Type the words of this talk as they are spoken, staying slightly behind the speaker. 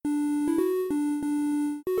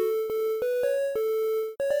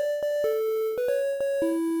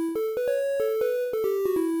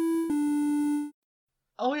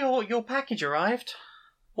your package arrived.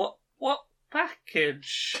 What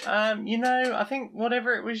package? I think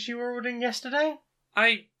whatever it was you were ordering yesterday.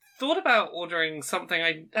 I thought about ordering something.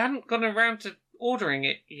 I hadn't gotten around to ordering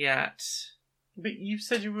it yet. But you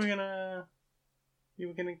said you were gonna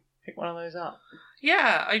pick one of those up.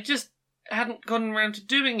 Yeah, I just hadn't gotten around to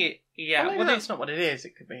doing it yet. Well, that's not what it is.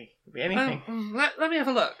 It could be anything. Let me have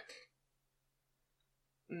a look.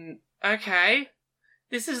 Okay.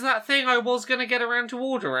 This is that thing I was going to get around to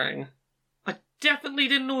ordering. I definitely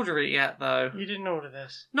didn't order it yet, though. You didn't order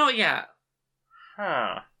this? Not yet.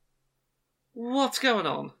 Huh. What's going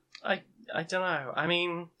on? I don't know. I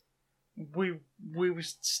mean, we were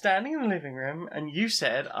standing in the living room, and you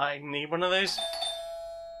said, I need one of those...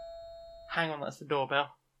 Hang on, that's the doorbell.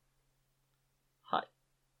 Hi.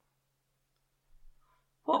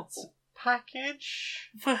 What's package?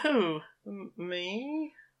 For who?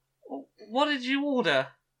 Me? What did you order?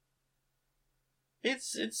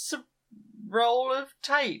 It's a roll of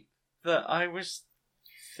tape that I was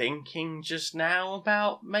thinking just now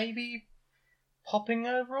about maybe popping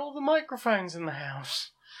over all the microphones in the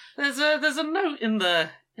house. There's a note in the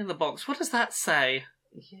box. What does that say?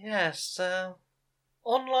 Yes,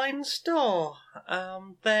 online store.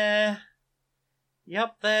 They're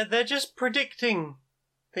just predicting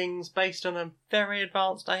things based on a very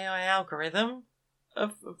advanced AI algorithm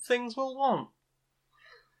of things we'll want.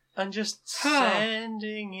 And just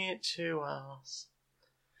sending it to us.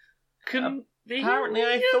 Apparently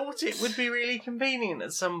I thought it would be really convenient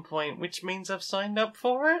at some point, which means I've signed up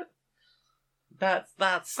for it.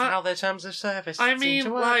 That's how their terms of service seem to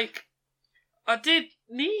work. I did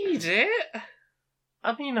need it.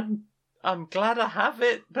 I mean, I'm glad I have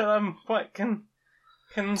it, but I'm quite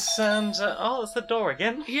concerned. Oh, it's the door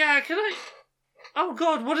again. Yeah, can I... Oh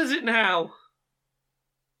God, what is it now?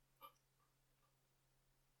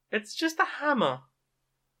 It's just a hammer.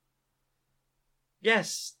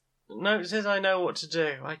 Yes. No, it says I know what to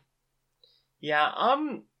do.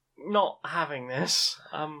 I'm not having this.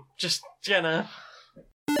 I'm just gonna...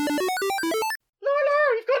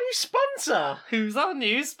 Hello, you've got a new sponsor! Who's our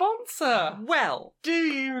new sponsor? Well, do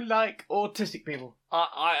you like autistic people?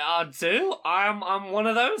 I do. I'm one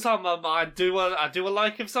of those. I do a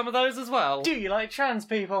like of some of those as well. Do you like trans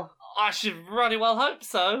people? I should really well hope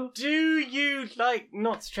so. Do you like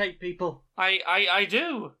not straight people? I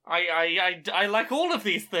do. I like all of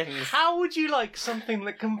these things. How would you like something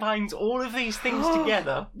that combines all of these things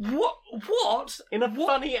together? What? In a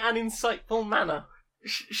funny and insightful manner.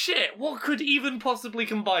 Shit, what could even possibly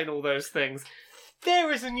combine all those things?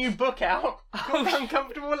 There is a new book out called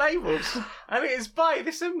Uncomfortable Labels, and it is by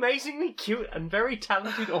this amazingly cute and very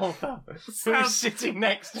talented author who's sitting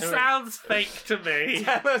next to me. Sounds fake to me.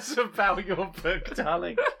 Tell us about your book,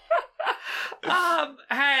 darling.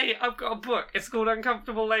 Hey, I've got a book. It's called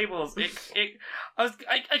Uncomfortable Labels.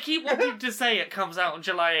 I keep wanting to say it comes out on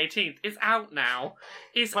July 18th. It's out now.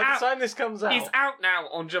 By the time this comes out. It's out now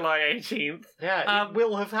on July 18th. Yeah, it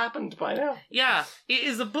will have happened by now. Yeah, it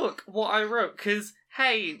is a book, what I wrote, because,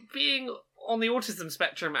 hey, being on the autism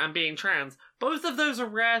spectrum and being trans, both of those are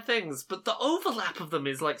rare things, but the overlap of them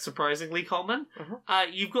is, surprisingly common.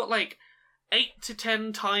 Mm-hmm. You've got, 8 to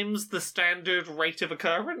 10 times the standard rate of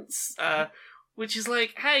occurrence, which is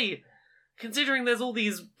hey, considering there's all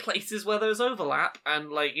these places where there's overlap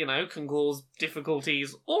and, can cause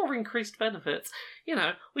difficulties or increased benefits,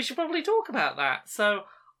 we should probably talk about that. So,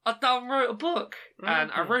 I wrote a book,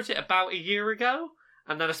 and I wrote it about a year ago,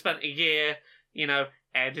 and then I spent a year,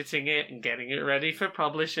 editing it and getting it ready for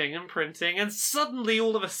publishing and printing, and suddenly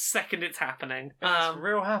all of a second it's happening. It's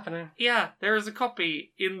real happening. Yeah, there is a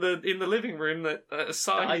copy in the living room that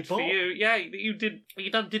signed for you. Yeah, that you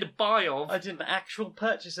did a buy of. I did an actual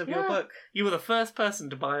purchase of your book. You were the first person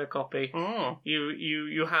to buy a copy.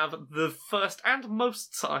 You have the first and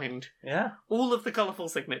most signed. Yeah. All of the colourful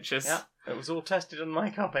signatures. Yeah. It was all tested on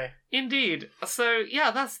my copy. Indeed. So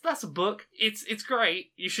yeah, that's a book. It's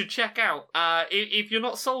great. You should check out. If you're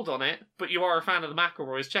not sold on it, but you are a fan of the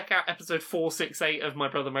McElroys, check out episode 468 of My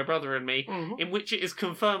Brother and Me, in which it is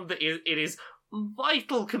confirmed that it is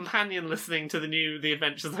vital companion listening to the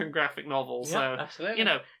Adventures and graphic novel. Yeah, so absolutely.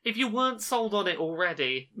 if you weren't sold on it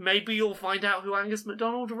already, maybe you'll find out who Angus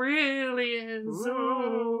MacDonald really is.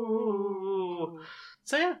 Ooh.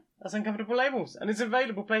 So yeah, that's Uncomfortable Labels, and it's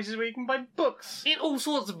available places where you can buy books. In all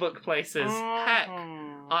sorts of book places. Heck,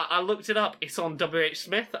 I looked it up. It's on W.H.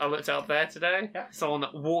 Smith. I looked it up there today. Yeah. It's on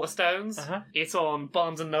Waterstones. It's on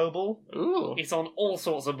Barnes & Noble. Ooh. It's on all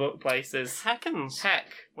sorts of book places. Heckins. Heck.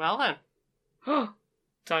 Well then.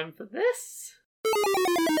 Time for this.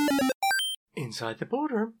 Inside the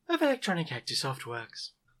boardroom of Electronic Active Softworks.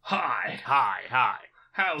 Hi.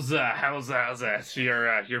 How's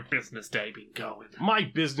your business day been going? My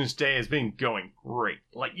business day has been going great,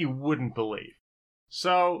 like you wouldn't believe.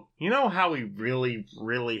 So, you know how we really,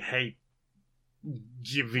 really hate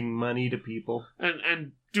giving money to people?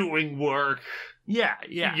 And doing work. Yeah.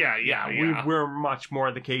 Yeah. We're much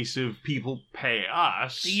more the case of people pay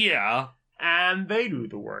us, Yeah. and they do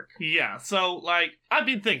the work. Yeah. So, like, I've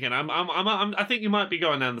been thinking. I think you might be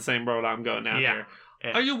going down the same road I'm going down Yeah. here.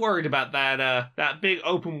 Yeah. Are you worried about that big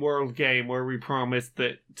open world game where we promised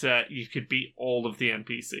that you could beat all of the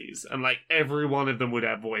NPCs and like every one of them would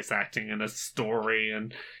have voice acting and a story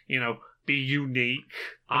and be unique?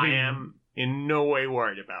 I am in no way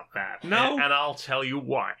worried about that. No? And I'll tell you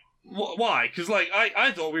why. Why? Because like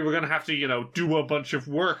I thought we were gonna have to do a bunch of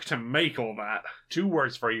work to make all that. 2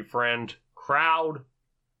 words for you, friend. Crowd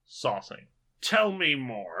saucing. Tell me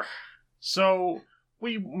more. So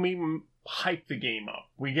we hype the game up.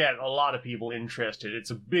 We get a lot of people interested.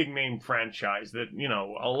 It's a big name franchise that,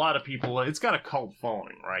 a lot of people, it's got a cult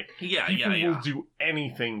following, right? Yeah, People will do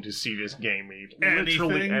anything to see this game made.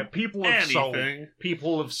 Literally, Anything?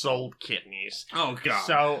 people have sold kidneys. Oh god.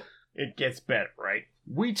 So it gets better, right?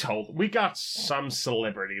 We got some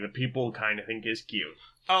celebrity that people kind of think is cute.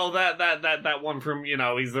 Oh, that one from,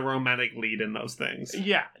 he's the romantic lead in those things.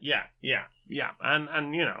 Yeah.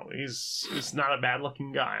 And he's not a bad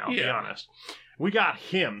looking guy, I'll be honest. We got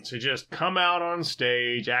him to just come out on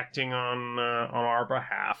stage acting on our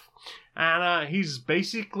behalf. And he's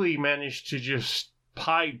basically managed to just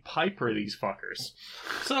Pied Piper these fuckers.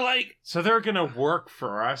 So they're gonna work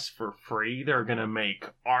for us for free. They're gonna make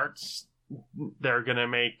arts. They're gonna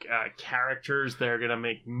make characters. They're gonna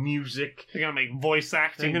make music. They're gonna make voice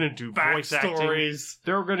acting. They're gonna do voice acting. Backstories.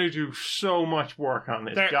 They're gonna do so much work on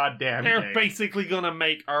this goddamn They're game. basically gonna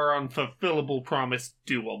make our unfulfillable promise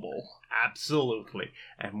doable. Absolutely.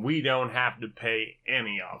 And we don't have to pay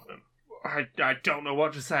any of them. I don't know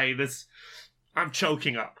what to say. I'm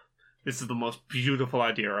choking up. This is the most beautiful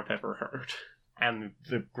idea I've ever heard. And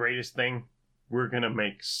the greatest thing, we're gonna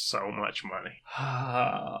make so much money.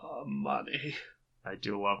 Money. I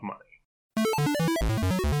do love money.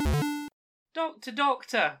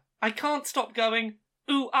 Doctor, I can't stop going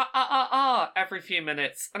ooh every few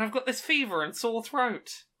minutes, and I've got this fever and sore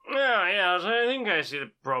throat. Yes, I think I see the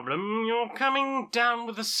problem. You're coming down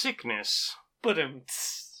with a sickness.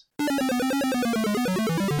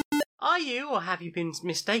 Are you, or have you been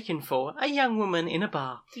mistaken for, a young woman in a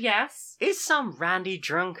bar? Yes. Is some randy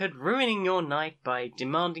drunkard ruining your night by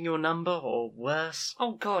demanding your number, or worse?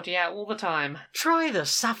 Oh god, yeah, all the time. Try the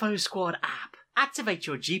Sappho Squad app. Activate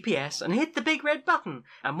your GPS and hit the big red button,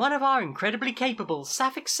 and one of our incredibly capable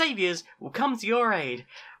Sapphic saviors will come to your aid,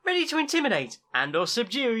 ready to intimidate and or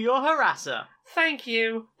subdue your harasser. Thank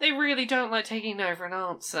you. They really don't like taking no for an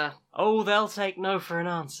answer. Oh, they'll take no for an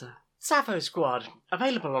answer. Sappho Squad,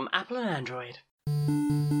 available on Apple and Android.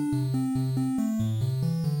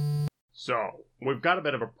 So, we've got a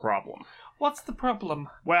bit of a problem. What's the problem?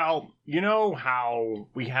 Well, you know how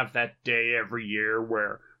we have that day every year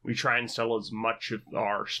where we try and sell as much of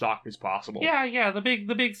our stock as possible? Yeah, the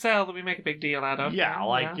big sale that we make a big deal out of.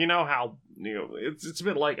 Yeah, you know how, it's a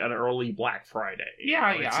bit like an early Black Friday.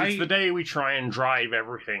 It's the day we try and drive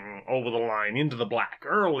everything over the line into the black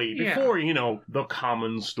early before, the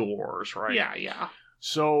common stores, right? Yeah.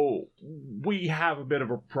 So, we have a bit of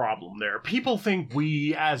a problem there. People think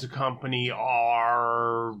we, as a company,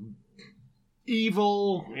 are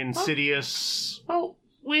evil, insidious. Well,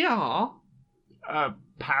 we are. A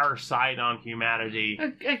parasite on humanity.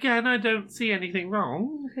 Again, I don't see anything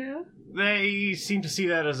wrong here. They seem to see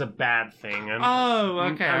that as a bad thing. And,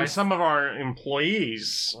 okay. And some of our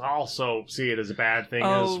employees also see it as a bad thing,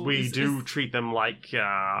 as we treat them like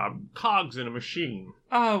cogs in a machine.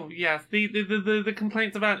 Oh, yes. The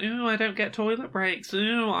complaints about, I don't get toilet breaks.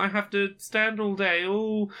 I have to stand all day.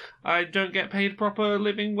 I don't get paid proper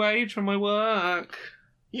living wage for my work.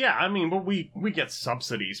 Yeah, I mean, but we get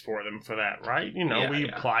subsidies for them for that, right? We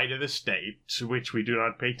apply to the state, to which we do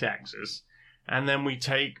not pay taxes, and then we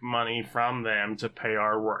take money from them to pay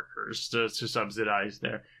our workers to subsidize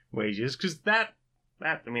their wages, because that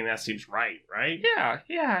seems right? Yeah.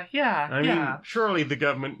 I mean, surely the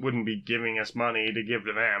government wouldn't be giving us money to give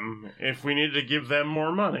to them if we needed to give them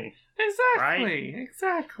more money. Exactly, right?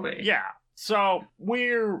 Exactly. Yeah. So,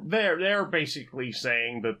 they're basically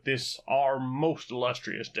saying that this, our most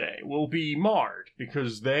illustrious day, will be marred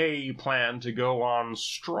because they plan to go on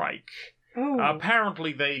strike. Ooh.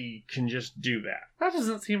 Apparently they can just do that. That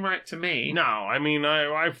doesn't seem right to me. No, I mean,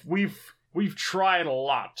 we've tried a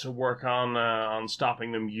lot to work on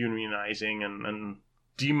stopping them unionizing and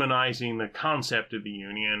demonizing the concept of the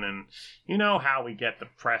union, and you know how we get the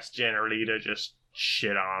press generally to just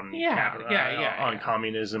shit on on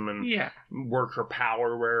communism and worker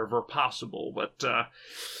power wherever possible. But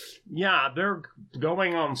they're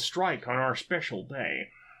going on strike on our special day.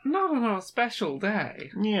 Not on our special day.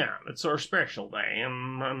 Yeah, it's our special day,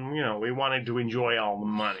 and you know, we wanted to enjoy all the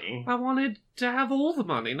money. I wanted to have all the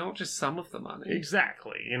money, not just some of the money.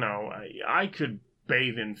 Exactly. You know, I could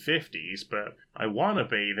bathe in 50s, but I want to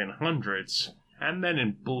bathe in hundreds, and then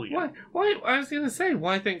in bullion. Why? I was going to say,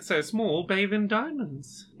 why think so small? Bathe in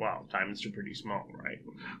diamonds. Well, diamonds are pretty small, right?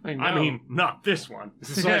 I know. I mean, not this one.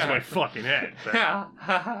 It's the size of my fucking head. But,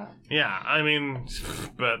 yeah, I mean,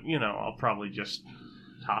 but, you know, I'll probably just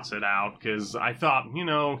toss it out, because I thought, you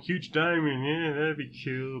know, huge diamond, yeah, that'd be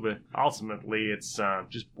cool, but ultimately it's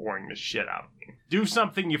just boring the shit out of me. Do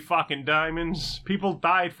something, you fucking diamonds. People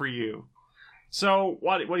died for you. So,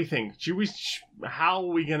 what do you think? How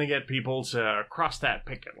are we gonna get people to cross that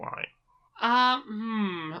picket line?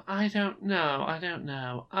 I don't know.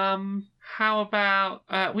 How about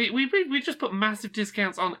we just put massive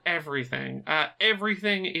discounts on everything.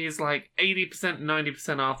 Everything is like 80%,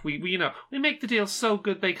 90% off. We make the deal so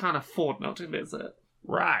good they can't afford not to visit.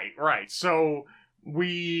 Right. So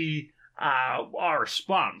our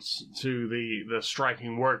response to the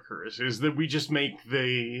striking workers is that we just make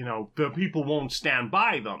the people won't stand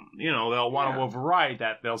by them. You know, they'll want to override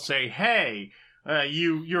that. They'll say, hey,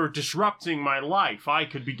 you're disrupting my life. I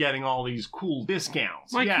could be getting all these cool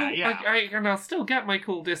discounts. And I'll still get my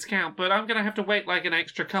cool discount, but I'm gonna have to wait like an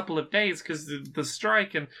extra couple of days because of the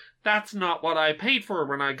strike, and that's not what I paid for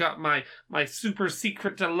when I got my super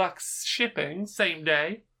secret deluxe shipping same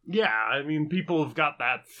day. Yeah, I mean, people have got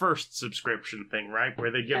that first subscription thing, right? Where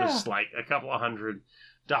they give us like a couple of $100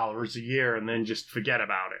 a year and then just forget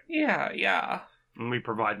about it. Yeah. And we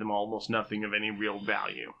provide them almost nothing of any real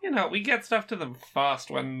value. You know, we get stuff to them fast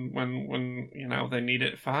when you know, they need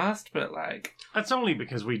it fast, but like... That's only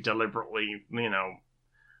because we deliberately, you know,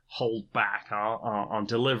 hold back on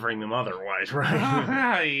delivering them otherwise,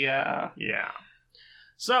 right? Yeah.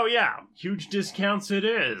 So, yeah, huge discounts it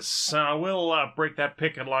is. We'll break that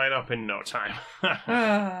picket line up in no time.